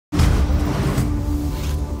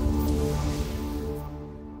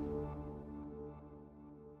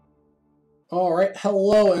All right,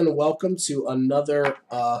 hello and welcome to another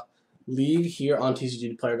league here on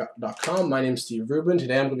TCGplayer.com. My name is Steve Rubin.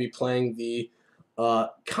 Today I'm going to be playing the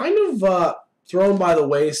thrown by the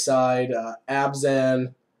wayside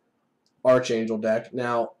Abzan Archangel deck.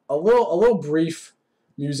 Now, a little brief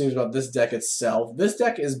musings about this deck itself. This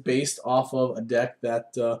deck is based off of a deck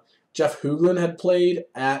that Jeff Hooglin had played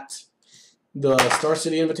at the Star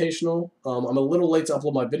City Invitational. I'm a little late to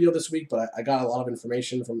upload my video this week, but I got a lot of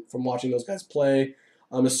information from watching those guys play.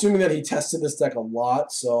 I'm assuming that he tested this deck a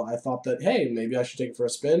lot, so I thought that, hey, maybe I should take it for a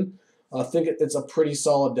spin. I think it's a pretty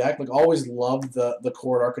solid deck. Like, always loved the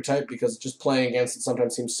Chord archetype because just playing against it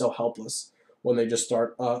sometimes seems so helpless when they just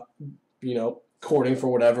start, courting for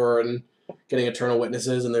whatever and getting Eternal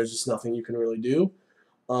Witnesses, and there's just nothing you can really do.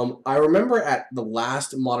 I remember at the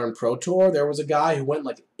last Modern Pro Tour, there was a guy who went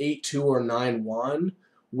like 8-2 or 9-1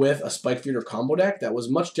 with a Spike Feeder combo deck that was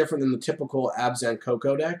much different than the typical Abzan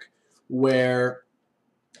Coco deck, where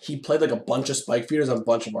he played like a bunch of Spike Feeders and a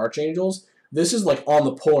bunch of Archangels. This is like on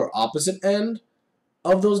the polar opposite end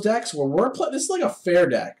of those decks, where we're playing. This is like a fair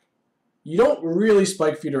deck. You don't really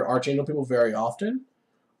Spike Feeder Archangel people very often.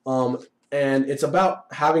 And it's about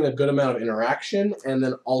having a good amount of interaction and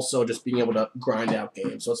then also just being able to grind out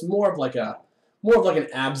games. So it's more of like an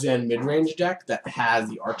Abzan mid-range deck that has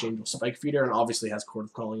the Archangel Spike Feeder and obviously has Chord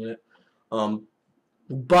of Calling in it.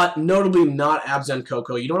 But notably not Abzan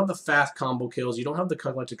Coco. You don't have the fast combo kills. You don't have the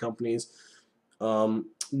collected companies.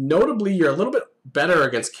 Notably, you're a little bit better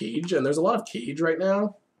against Cage, and there's a lot of Cage right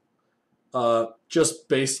now. Just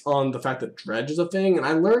based on the fact that Dredge is a thing. And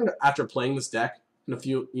I learned after playing this deck in a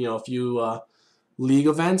few league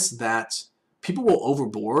events that people will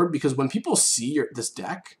overboard because when people see this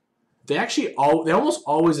deck, they almost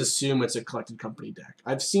always assume it's a collected company deck.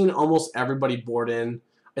 I've seen almost everybody board in.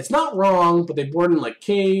 It's not wrong, but they board in like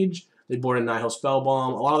Cage, they board in Nihil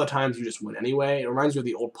Spellbomb. A lot of the times you just win anyway. It reminds me of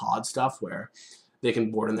the old pod stuff where they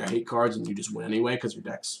can board in their hate cards and you just win anyway because your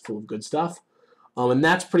deck's full of good stuff. And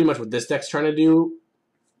that's pretty much what this deck's trying to do.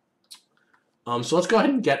 So let's go ahead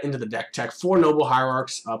and get into the deck tech. 4 Noble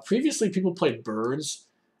Hierarchs. Previously, people played birds,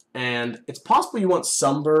 and it's possible you want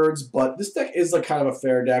some birds, but this deck is like kind of a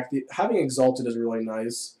fair deck. Having Exalted is really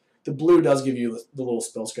nice. The blue does give you the little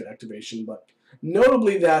spell skill activation, but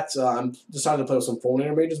notably that I'm decided to play with some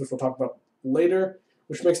Fulminator Mages, which we'll talk about later,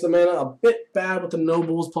 which makes the mana a bit bad with the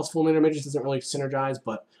Nobles, plus Fulminator Mages doesn't really synergize,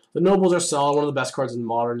 but the Nobles are solid, one of the best cards in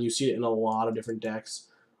Modern. You see it in a lot of different decks.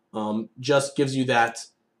 Just gives you that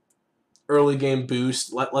early game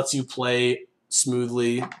boost, lets you play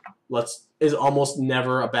smoothly, is almost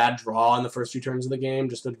never a bad draw in the first few turns of the game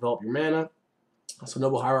just to develop your mana. So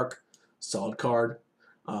Noble Hierarch, solid card.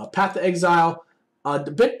 Path to Exile, a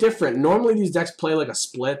bit different. Normally these decks play like a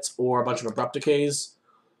split or a bunch of Abrupt Decays.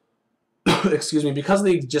 Excuse me, because of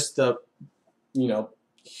the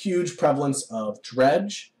huge prevalence of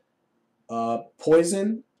Dredge,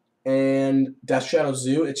 Poison, and Death Shadow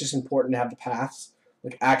Zoo. It's just important to have the paths.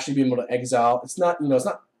 Like actually being able to exile. It's not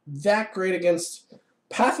that great against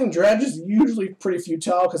Pathing Dredge is usually pretty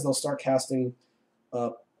futile because they'll start casting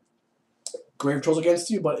Grave Trolls against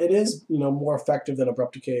you, but it is more effective than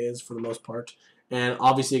Abrupt Decay is for the most part. And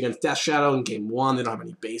obviously against Death Shadow in game 1, they don't have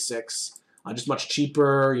any basics. Just much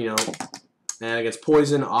cheaper, And against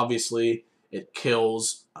Poison, obviously it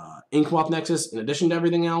kills Inkmoth Nexus in addition to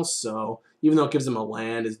everything else. So even though it gives them a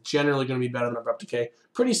land, it's generally going to be better than Abrupt Decay.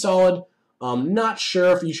 Pretty solid. Not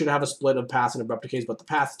sure if you should have a split of Paths and Abrupt Decays, but the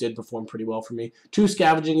Paths did perform pretty well for me. 2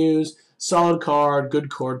 Scavenging Ooze, solid card, good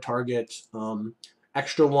Chord target.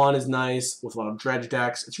 Extra 1 is nice with a lot of Dredge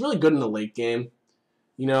decks. It's really good in the late game.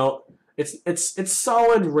 It's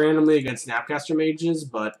solid randomly against Snapcaster Mages,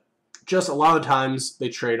 but just a lot of the times they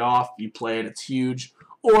trade off. You play it, it's huge.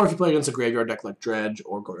 Or if you play against a graveyard deck like Dredge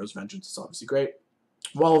or Goryo's Vengeance, it's obviously great.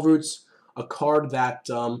 Wall of Roots, a card that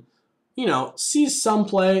sees some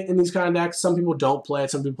play in these kind of decks. Some people don't play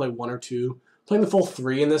it. Some people play 1 or 2. Playing the full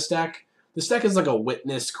 3 in this deck. This deck is like a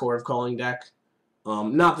Witness Chord of Calling deck.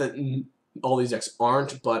 Not that all these decks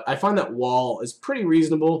aren't, but I find that Wall is pretty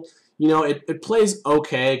reasonable. It plays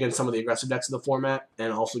okay against some of the aggressive decks of the format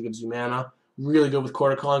and also gives you mana. Really good with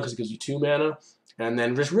Chord of Calling because it gives you 2 mana. And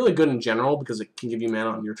then just really good in general because it can give you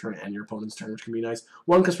mana on your turn and your opponent's turn, which can be nice.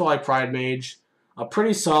 1 Caspali Pride Mage.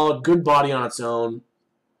 Pretty solid, good body on its own.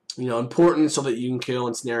 Important so that you can kill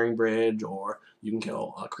Ensnaring Bridge or you can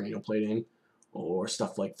kill Cranial Plating or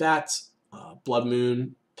stuff like that. Blood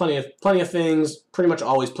Moon, plenty of things. Pretty much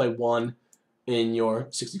always play 1 in your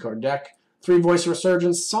 60-card deck. 3 Voice of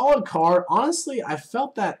Resurgence, solid card. Honestly, I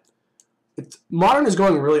felt that Modern is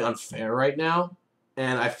going really unfair right now,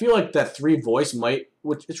 and I feel like that 3 Voice might,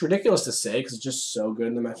 which it's ridiculous to say because it's just so good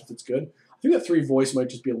in the matchup. It's good. think that 3 voice might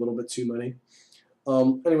just be a little bit too many.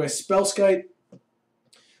 Anyway, Spellskite.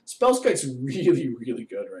 Spellskite's really, really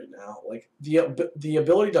good right now. Like, the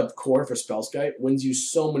ability to chord for Spellskite wins you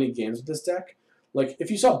so many games with this deck. Like,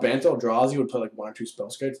 if you saw Banto draws, you would play like 1 or 2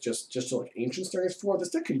 Spellskites just to like Ancient Stirrings for. This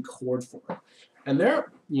deck can chord for it. And there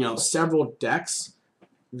are, you know, several decks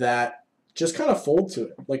that just kind of fold to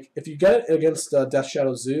it. Like, if you get it against Death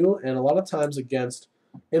Shadow Zoo, and a lot of times against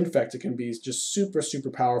Infect, it can be just super, super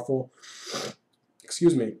powerful.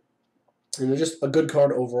 Excuse me. And it's just a good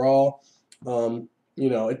card overall. You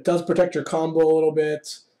know, it does protect your combo a little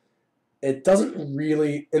bit. It doesn't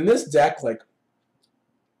really, in this deck, like,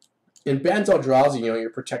 in Bant Eldrazi, you know, you're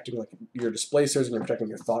protecting like your Displacers and you're protecting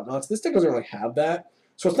your Thought-Knots. This deck doesn't really have that.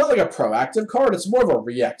 So it's not like a proactive card, it's more of a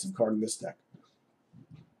reactive card in this deck.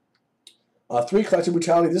 3 Collective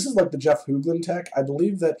Brutality. This is like the Jeff Hoogland tech. I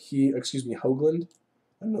believe that Hoogland.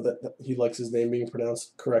 I know that he likes his name being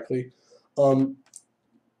pronounced correctly.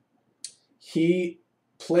 He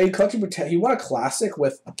played Collective Brutality. He won a Classic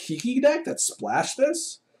with a Kiki deck that splashed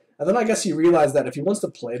this. And then I guess he realized that if he wants to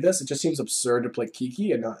play this, it just seems absurd to play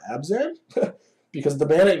Kiki and not Abzan. Because the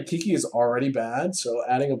mana in Kiki is already bad, so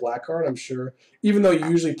adding a black card, I'm sure, even though you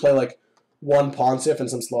usually play like 1 Pontiff and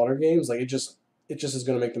some Slaughter games, like it just is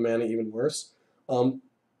going to make the mana even worse.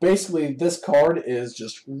 Basically, this card is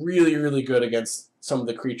just really, really good against some of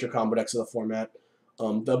the creature combo decks of the format.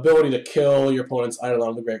 The ability to kill your opponent's Eidolon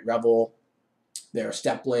of the Great Revel, their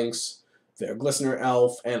Step Links, their Glistener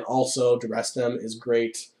Elf, and also Duress them is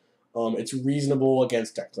great. It's reasonable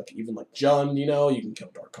against decks like even like Jund, you know, you can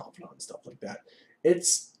kill Dark Confidant and stuff like that.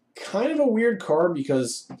 It's kind of a weird card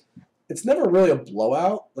because it's never really a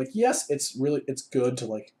blowout. Like, yes, it's good to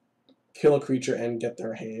like kill a creature and get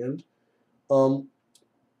their hand.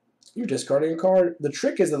 You're discarding a card. The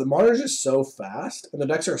trick is that the modern is just so fast and the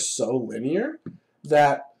decks are so linear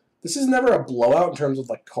that this is never a blowout in terms of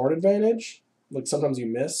like card advantage. Like, sometimes you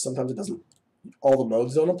miss, sometimes it doesn't, all the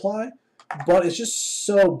modes don't apply. But it's just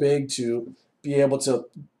so big to be able to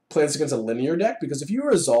play this against a linear deck, because if you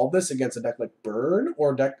resolve this against a deck like Burn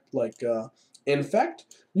or a deck like Infect,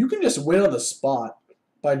 you can just win on the spot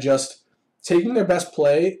by just taking their best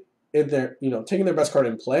play in their, you know, taking their best card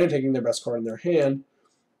in play and taking their best card in their hand,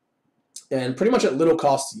 and pretty much at little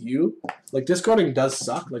cost to you. Like, discarding does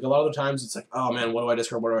suck. Like, a lot of the times it's like, oh man, what do I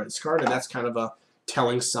discard? What do I discard? And that's kind of a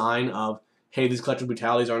telling sign of, hey, these Collective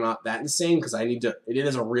Brutalities are not that insane because I need to, it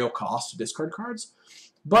is a real cost to discard cards.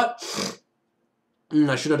 But,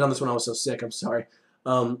 I should have done this when I was so sick, I'm sorry.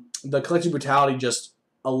 The Collective Brutality just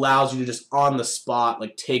allows you to just on the spot,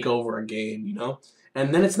 like, take over a game, you know?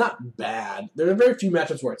 And then it's not bad. There are very few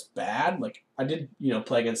matchups where it's bad. Like, I did, you know,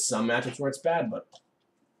 play against some matchups where it's bad, but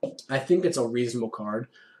I think it's a reasonable card.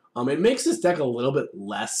 It makes this deck a little bit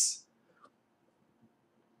less,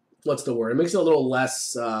 what's the word? It makes it a little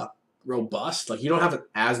less, robust. Like, you don't have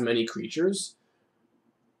as many creatures,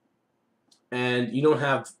 and you don't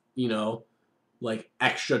have, you know, like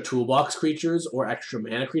extra toolbox creatures or extra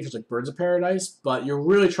mana creatures like Birds of Paradise, but you're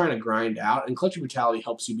really trying to grind out, and Collective Brutality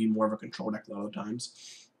helps you be more of a control deck a lot of the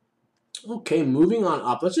times. Okay, moving on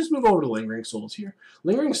up. Let's just move over to Lingering Souls here.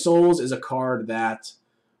 Lingering Souls is a card that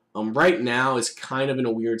right now is kind of in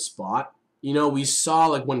a weird spot. You know, we saw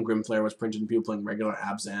like when Grimflare was printed and people playing regular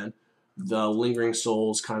Abzan, the Lingering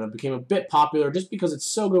Souls kind of became a bit popular just because it's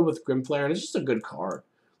so good with Grimflare, and it's just a good card.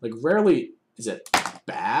 Like, rarely is it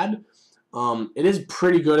bad. It is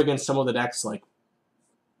pretty good against some of the decks like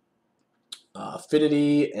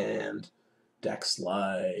Affinity and decks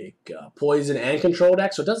like Poison and Control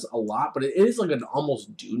decks, so it does a lot, but it is like an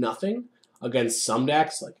almost do-nothing against some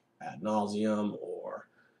decks like Ad Nauseam or,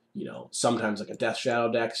 you know, sometimes like a Death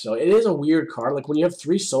Shadow deck. So it is a weird card. Like, when you have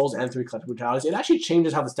 3 Souls and 3 Collective Brutalities, it actually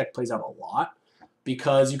changes how this deck plays out a lot,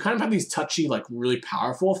 because you kind of have these touchy, like, really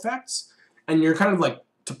powerful effects, and you're kind of like,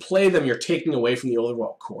 to play them, you're taking away from the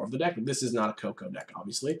overall core of the deck. This is not a Coco deck,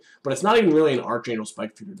 obviously, but it's not even really an Archangel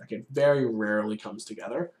Spike Feeder deck. It very rarely comes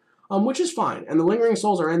together, which is fine. And the Lingering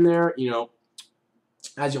Souls are in there. You know,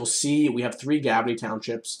 as you'll see, we have 3 Gavony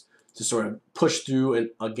Townships to sort of push through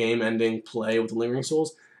a game-ending play with the Lingering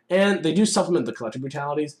Souls, and they do supplement the Collective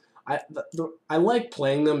Brutalities. I like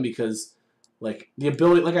playing them because, like, the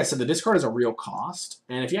ability, like I said, the discard is a real cost,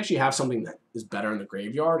 and if you actually have something that is better in the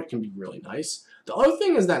graveyard, it can be really nice. The other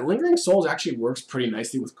thing is that Lingering Souls actually works pretty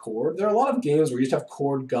nicely with Chord. There are a lot of games where you just have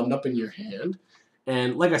Chord gummed up in your hand,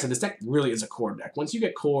 and like I said, this deck really is a Chord deck. Once you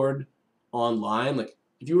get Chord online, like,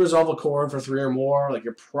 if you resolve a Chord for 3 or more, like,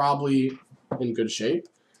 you're probably in good shape,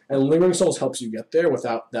 and Lingering Souls helps you get there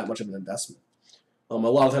without that much of an investment. A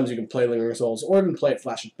lot of times you can play Lingering Souls, or even play it,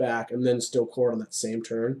 flash it back, and then still Chord on that same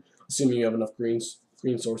turn, assuming you have enough greens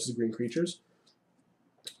green sources, green creatures.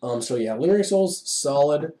 So yeah, Lingering Souls,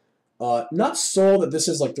 solid. Not sold that this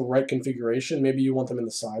is like the right configuration. Maybe you want them in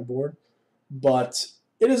the sideboard, but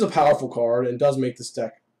it is a powerful card and does make this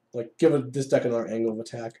deck give this deck another angle of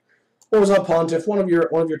attack. Orzhov Pontiff, one of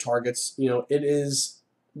your targets. You know, it is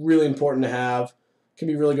really important to have. Can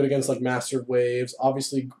be really good against like Mastered Waves.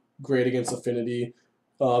 Obviously great against Affinity.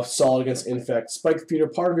 Solid against Infect. Spike Feeder,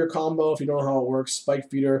 part of your combo. If you don't know how it works, Spike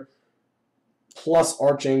Feeder plus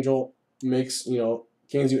Archangel makes, you know,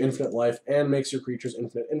 gains you infinite life and makes your creatures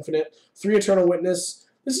infinite. 3 Eternal Witness.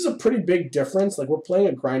 This is a pretty big difference. Like, we're playing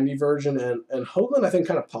a grindy version, and Hoagland, I think,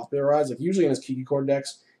 kind of popularized. Like, usually in his Kiki Chord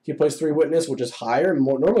decks, he plays 3 Witness, which is higher.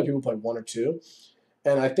 Normally people play 1 or 2.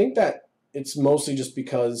 And I think that it's mostly just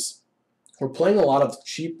because we're playing a lot of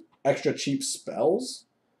extra cheap spells,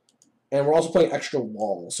 and we're also playing extra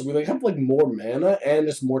walls. So we have like more mana and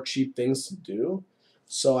just more cheap things to do.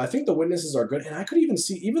 So I think the Witnesses are good, and I could even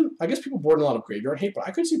see, I guess people board in a lot of Graveyard Hate, but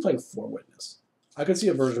I could see playing 4 Witness. I could see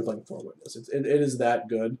a version playing 4 Witness. It is that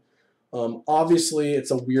good. Obviously,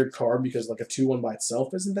 it's a weird card because like a 2/1 by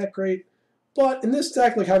itself isn't that great. But in this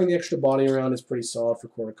deck, like having the extra body around is pretty solid for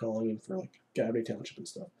Chord of Calling and for like Gabby Township and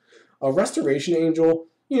stuff. Restoration Angel,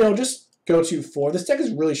 you know, just go to 4. This deck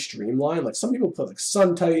is really streamlined. Like some people put like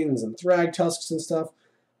Sun Titans and Thrag Tusks and stuff.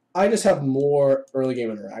 I just have more early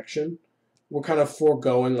game interaction. We're kind of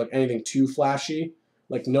foregoing like anything too flashy,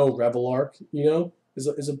 like no Revelark, you know,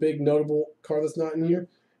 is a big notable card that's not in here.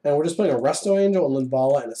 And we're just playing a Resto Angel, a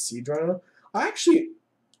Linvala, and a Seed Rhino.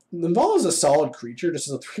 Linvala is a solid creature, just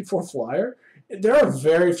as a 3/4 flyer. There are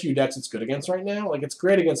very few decks it's good against right now. Like, it's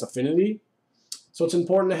great against Affinity, so it's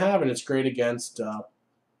important to have, and it's great against,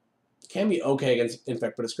 can be okay against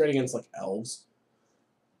Infect, but it's great against, like, Elves.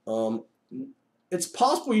 It's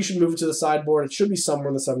possible you should move it to the sideboard. It should be somewhere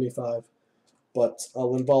in the 75, but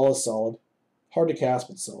Linvala is solid. Hard to cast,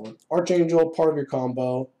 but solid. Archangel, part of your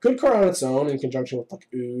combo. Good card on its own in conjunction with, like,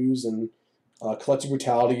 Ooze, and Collective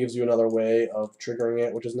Brutality gives you another way of triggering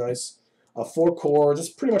it, which is nice. 4 chords. That's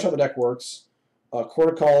pretty much how the deck works. Chord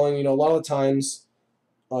of Calling, you know, a lot of the times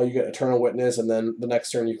you get Eternal Witness, and then the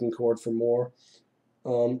next turn you can chord for more.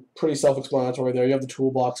 Pretty self-explanatory there. You have the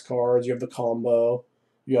toolbox cards, you have the combo,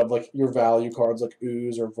 you have like your value cards like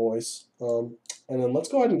Ooze or Voice. And then let's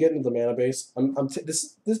go ahead and get into the mana base.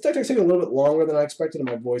 This deck is taking a little bit longer than I expected, and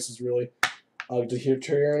my voice is really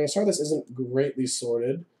deteriorating. Sorry, this isn't greatly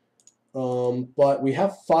sorted. But we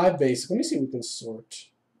have 5 basic. Let me see if we can sort.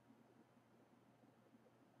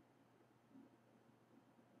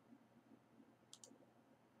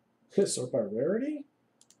 Sort by rarity?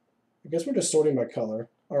 I guess we're just sorting by color.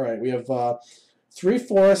 Alright, we have 3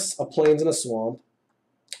 forests, a plains, and a swamp.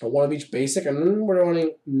 1 of each basic, and then we're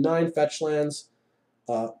running 9 fetch lands,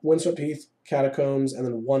 Windswept Heath, Catacombs, and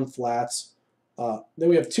then 1 flats. Then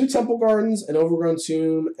we have 2 Temple Gardens, an Overgrown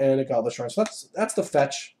Tomb, and a Goblet Shrine. So that's the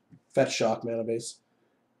fetch shock mana base.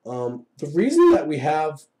 The reason that we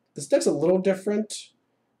have this deck's a little different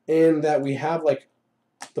in that we have like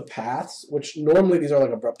the paths, which normally these are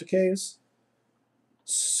like abrupt decays.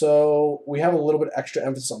 So we have a little bit extra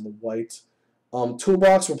emphasis on the white.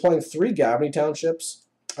 Toolbox, we're playing 3 Gabney Townships.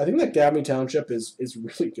 I think that Gabney Township is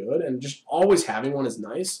really good, and just always having one is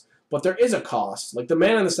nice. But there is a cost. Like the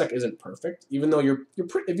mana in this deck isn't perfect, even though if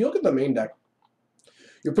you look at the main deck,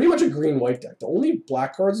 you're pretty much a green-white deck. The only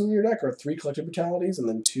black cards in your deck are 3 Collective Brutalities and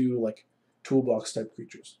then 2 like toolbox-type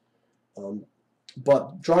creatures.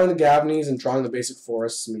 But drawing the Gabneys and drawing the basic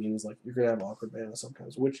forests means like you're gonna have awkward mana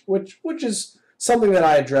sometimes, which is something that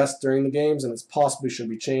I addressed during the games, and it's possibly should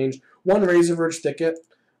be changed. 1 Razorverge Thicket.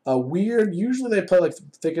 Weird. Usually they play like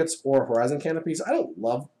Thickets or Horizon Canopies. I don't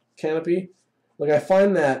love Canopy. Like I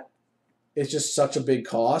find that it's just such a big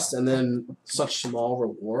cost and then such small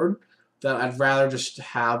reward that I'd rather just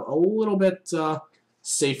have a little bit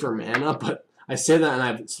safer mana. But I say that and I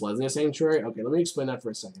have Selesnya Sanctuary. Okay, let me explain that for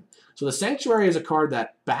a second. So the Sanctuary is a card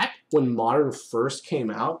that back when Modern first came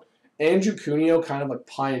out, Andrew Cuneo kind of like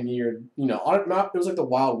pioneered, you know, it was like the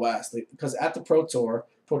Wild West. Because at the Pro Tour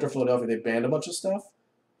Philadelphia, they banned a bunch of stuff.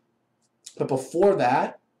 But before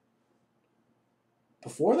that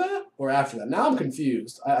or after that? Now I'm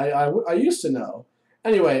confused. I used to know.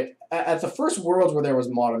 Anyway, at the first Worlds where there was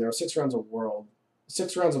Modern, there were 6 rounds of World,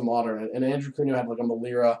 6 rounds of Modern, and Andrew Cuneo had like a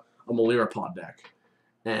Melira pod deck,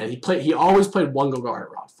 and he always played 1 Golgari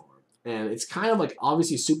Rod for him, and it's kind of like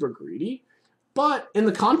obviously super greedy, but in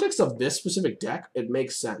the context of this specific deck, it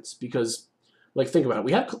makes sense because like think about it,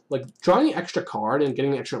 we have like drawing the extra card and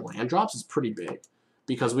getting the extra land drops is pretty big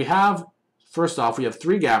because we have first off we have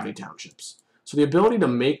 3 Gabney Townships. So the ability to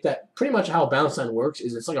make that, pretty much how Bounce Land works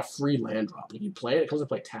is it's like a free land drop. Like you play it, it comes to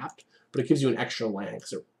play tapped, but it gives you an extra land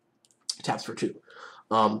because it taps for 2.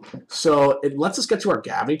 So it lets us get to our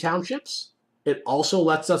Gravity Townships. It also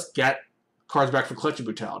lets us get cards back for Collective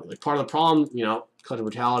Brutality. Like part of the problem, you know, Collective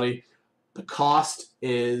Brutality, the cost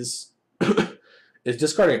is is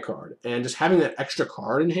discarding a card, and just having that extra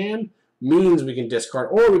card in hand means we can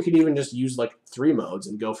discard, or we could even just use like 3 modes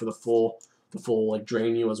and go for the full like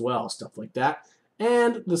drain you as well, stuff like that.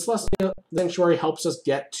 And the Celestial Sanctuary helps us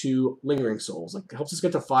get to Lingering Souls. Like, it helps us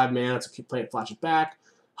get to 5 mana to keep playing it, flash it back.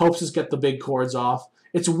 Helps us get the big chords off.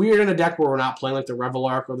 It's weird in a deck where we're not playing like the Revel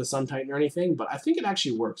Arc or the Sun Titan or anything, but I think it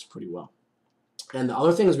actually works pretty well. And the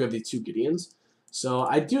other thing is we have these 2 Gideons. So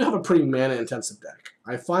I do have a pretty mana-intensive deck.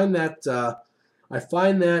 I find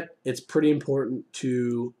that it's pretty important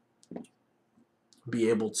to be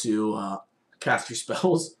able to cast your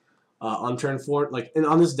spells on turn 4. Like, and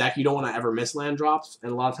on this deck, you don't want to ever miss land drops.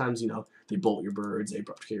 And a lot of times, you know, they bolt your birds, they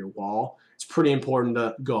protect your wall. It's pretty important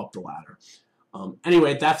to go up the ladder.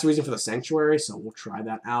 Anyway, that's the reason for the Sanctuary, so we'll try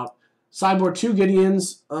that out. Sideboard 2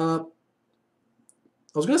 Gideons. I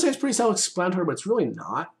was going to say it's pretty self-explanatory, but it's really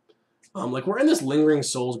not. Like, we're in this Lingering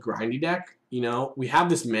Souls grindy deck. You know, we have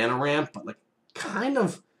this mana ramp, but like, we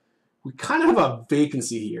kind of have a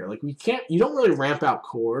vacancy here. Like, you don't really ramp out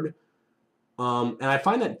Chord. And I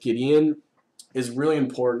find that Gideon is really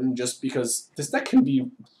important just because this deck can be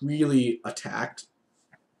really attacked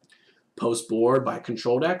post-board by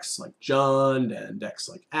control decks like Jund and decks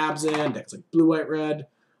like Abzan, decks like Blue, White, Red,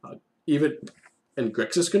 even and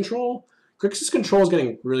Grixis Control. Grixis Control is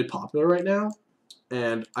getting really popular right now,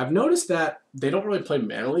 and I've noticed that they don't really play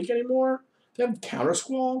Mana Leak anymore. They have Counter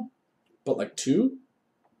Squall, but like 2,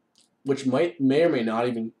 which may or may not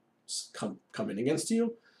even come in against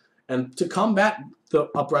you. And to combat the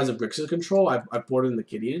uprise of Grixis Control, I've boarded in the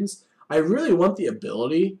Gideons. I really want the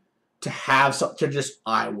ability to have something to just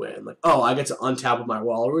I win. Like, oh, I get to untap with my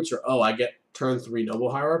Wall Roots, or oh, I get turn 3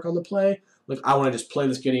 Noble Hierarch on the play. Like, I want to just play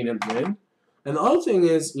this Gideon and win. And the other thing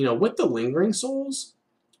is, you know, with the Lingering Souls,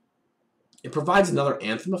 it provides another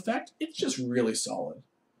Anthem effect. It's just really solid.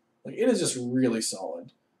 Like, it is just really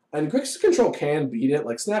solid. And Grixis Control can beat it.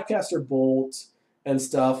 Like, Snapcaster Bolt and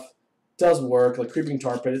stuff does work. Like, Creeping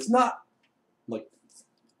Tar Pit. It's not, like,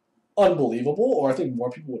 unbelievable, or I think more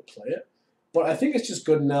people would play it. But I think it's just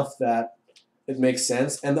good enough that it makes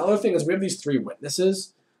sense. And the other thing is we have these 3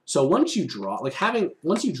 Witnesses. So once you draw,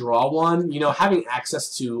 once you draw one, you know, having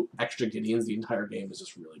access to extra Gideons the entire game is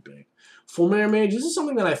just really big. Fulminator Mage, this is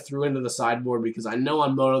something that I threw into the sideboard because I know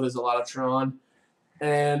on Moto there's a lot of Tron.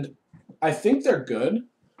 And I think they're good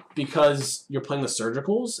because you're playing the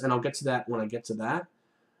Surgicals, and I'll get to that when I get to that.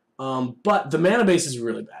 But the mana base is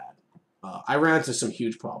really bad. I ran into some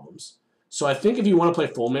huge problems. So I think if you want to play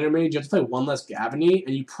Fulminator Mage, you have to play 1 less Gavany,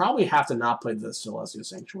 and you probably have to not play the Celestial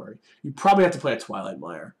Sanctuary. You probably have to play a Twilight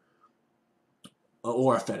Mire.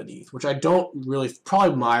 Or a Fetid Eth, which I don't really,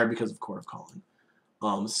 probably Mire because of Court of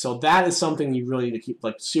Calling. So that is something you really need to keep,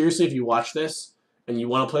 like, seriously, if you watch this, and you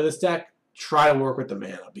want to play this deck, try to work with the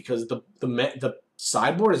mana, because the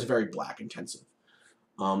sideboard is very black intensive.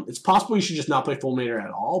 It's possible you should just not play Fulminator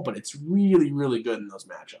at all, but it's really, really good in those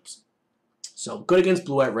matchups. So, good against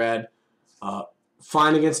Blue, White, Red.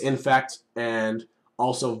 Fine against Infect, and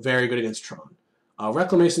also very good against Tron.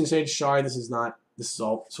 Reclamation Sage, sorry, this is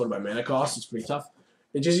all sort of by mana cost. It's pretty tough.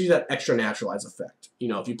 It just uses that extra Naturalize effect. You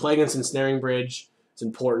know, if you play against Ensnaring Bridge, it's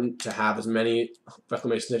important to have as many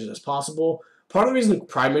Reclamation Sages as possible. Part of the reason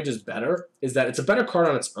Prime Mage is better is that it's a better card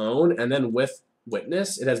on its own, and then with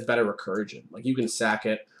Witness, it has better recursion. Like, you can sack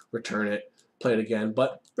it, return it, play it again.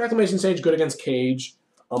 But Reclamation Sage, good against Cage.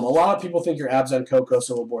 A lot of people think you're Abzan Coco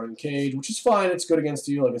solo board in Cage, which is fine. It's good against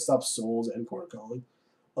you. Like, it stops Souls and Court of Calling.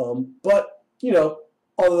 But, you know,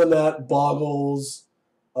 other than that, Boggles,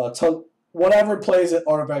 whatever plays at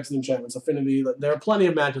Artifacts and Enchantments, Affinity, there are plenty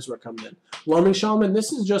of matches where it comes in. Loaming Shaman,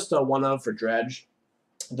 this is just a 1-of for Dredge.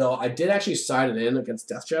 Though I did actually side it in against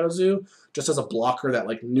Death Shadow Zoo, just as a blocker that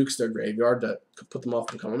like nukes their graveyard to put them off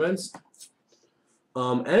the comments.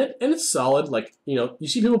 And it's solid. Like, you know, you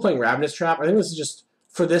see people playing Ravenous Trap. I think this is just,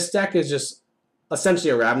 for this deck, is just essentially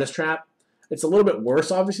a Ravenous Trap. It's a little bit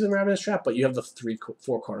worse, obviously, than Ravenous Trap, but you have the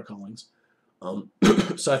 4 Court of Callings.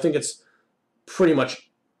 So I think it's pretty much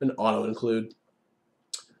an auto-include.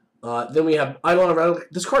 Then we have Eidolon of Rattle.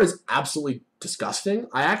 This card is absolutely disgusting.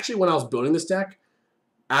 I actually, when I was building this deck,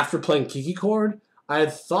 after playing Kiki Chord, I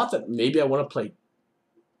had thought that maybe I want to play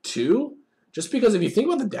 2, just because if you think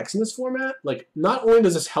about the decks in this format, like, not only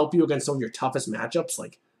does this help you against some of your toughest matchups,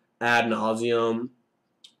 like Ad Nauseam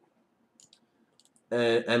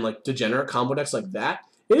and like degenerate combo decks like that,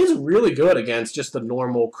 it is really good against just the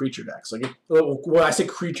normal creature decks. Like, well, I say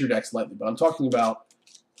creature decks lightly, but I'm talking about,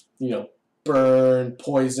 you know, burn,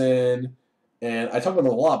 poison, and I talk about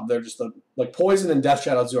them a lot. But they're just like poison and Death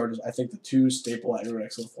Shadow Zoo are just, I think, the two staple aggro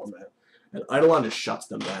decks of the format. And Eidolon just shuts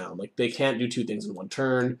them down. Like, they can't do two things in one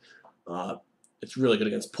turn. It's really good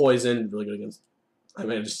against poison. Really good against. I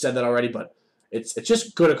mean, I just said that already, but it's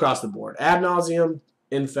just good across the board. Ad Nauseam,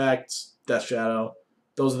 Infect, Death Shadow.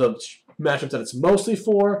 Those are the matchups that it's mostly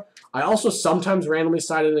for. I also sometimes randomly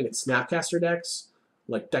side it against Snapcaster decks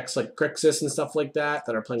like Grixis and stuff like that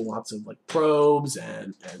are playing lots of like probes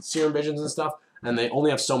and Serum Visions and stuff, and they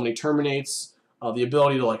only have so many Terminates. The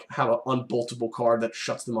ability to like have an unboltable card that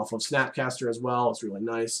shuts them off of Snapcaster as well is really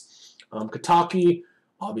nice. Kataki,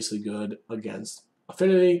 obviously good against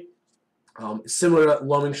Affinity. Similar to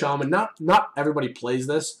Loaming Shaman. Not everybody plays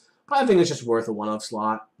this, but I think it's just worth a one-of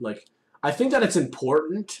slot. Like, I think that it's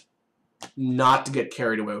important not to get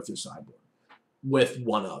carried away with your sideboard with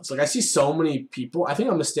one-ofs. Like, I see so many people, I think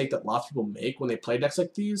a mistake that lots of people make when they play decks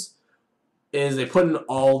like these is they put in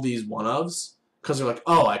all these one-ofs because they're like,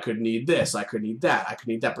 oh, I could need this, I could need that, I could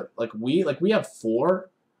need that. But like we have four.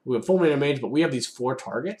 We have full mana mage, but we have these 4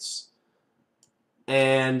 targets.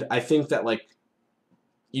 And I think that like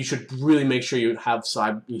you should really make sure you have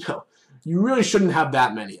you really shouldn't have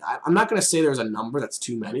that many. I'm not gonna say there's a number that's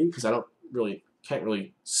too many because I can't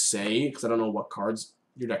really say because I don't know what cards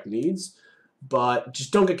your deck needs. But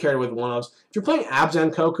just don't get carried away with one-ofs. If you're playing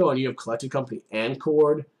Abzan Coco and you have Collected Company and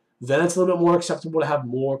Chord, then it's a little bit more acceptable to have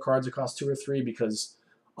more cards that cost 2 or 3 because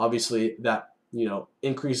obviously that, you know,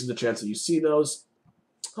 increases the chance that you see those.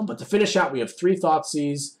 But to finish out, we have 3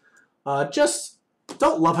 Thoughtseize. Just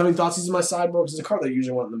don't love having Thoughtseize in my sideboard because it's a card that I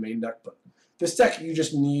usually want in the main deck. But this deck you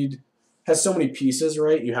just need has so many pieces,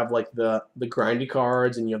 right? You have like the grindy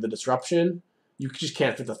cards and you have the disruption. You just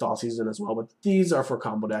can't fit the Thoughtseize in as well. But these are for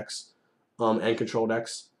combo decks. And control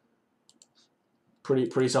decks.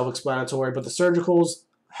 Pretty self-explanatory. But the Surgicals,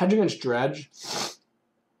 hedge against Dredge,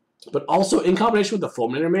 but also in combination with the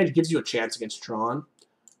Fulminator Mage, gives you a chance against Tron,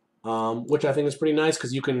 which I think is pretty nice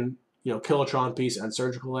because you can, you know, kill a Tron piece and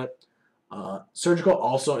Surgical it. Surgical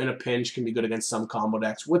also in a pinch can be good against some combo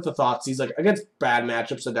decks with the Thoughtseize, like against bad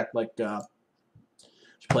matchups. A deck like if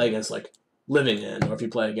you play against like Living End, or if you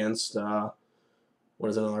play against what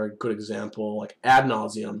is another good example? Like Ad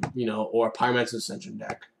Nauseam, you know, or a Pyromancer's Ascension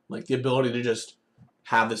deck. Like the ability to just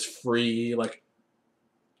have this free, like,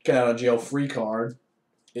 get out of jail free card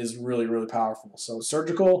is really, really powerful. So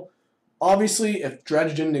Surgical, obviously, if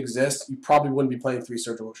Dredge didn't exist, you probably wouldn't be playing 3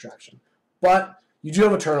 Surgical Extraction. But you do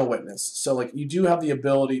have Eternal Witness. So, like, you do have the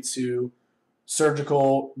ability to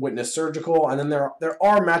Surgical, Witness Surgical, and then there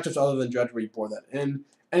are matchups other than Dredge where you pour that in.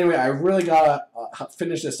 Anyway, I really gotta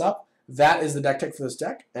finish this up. That is the deck tech for this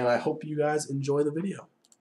deck, and I hope you guys enjoy the video.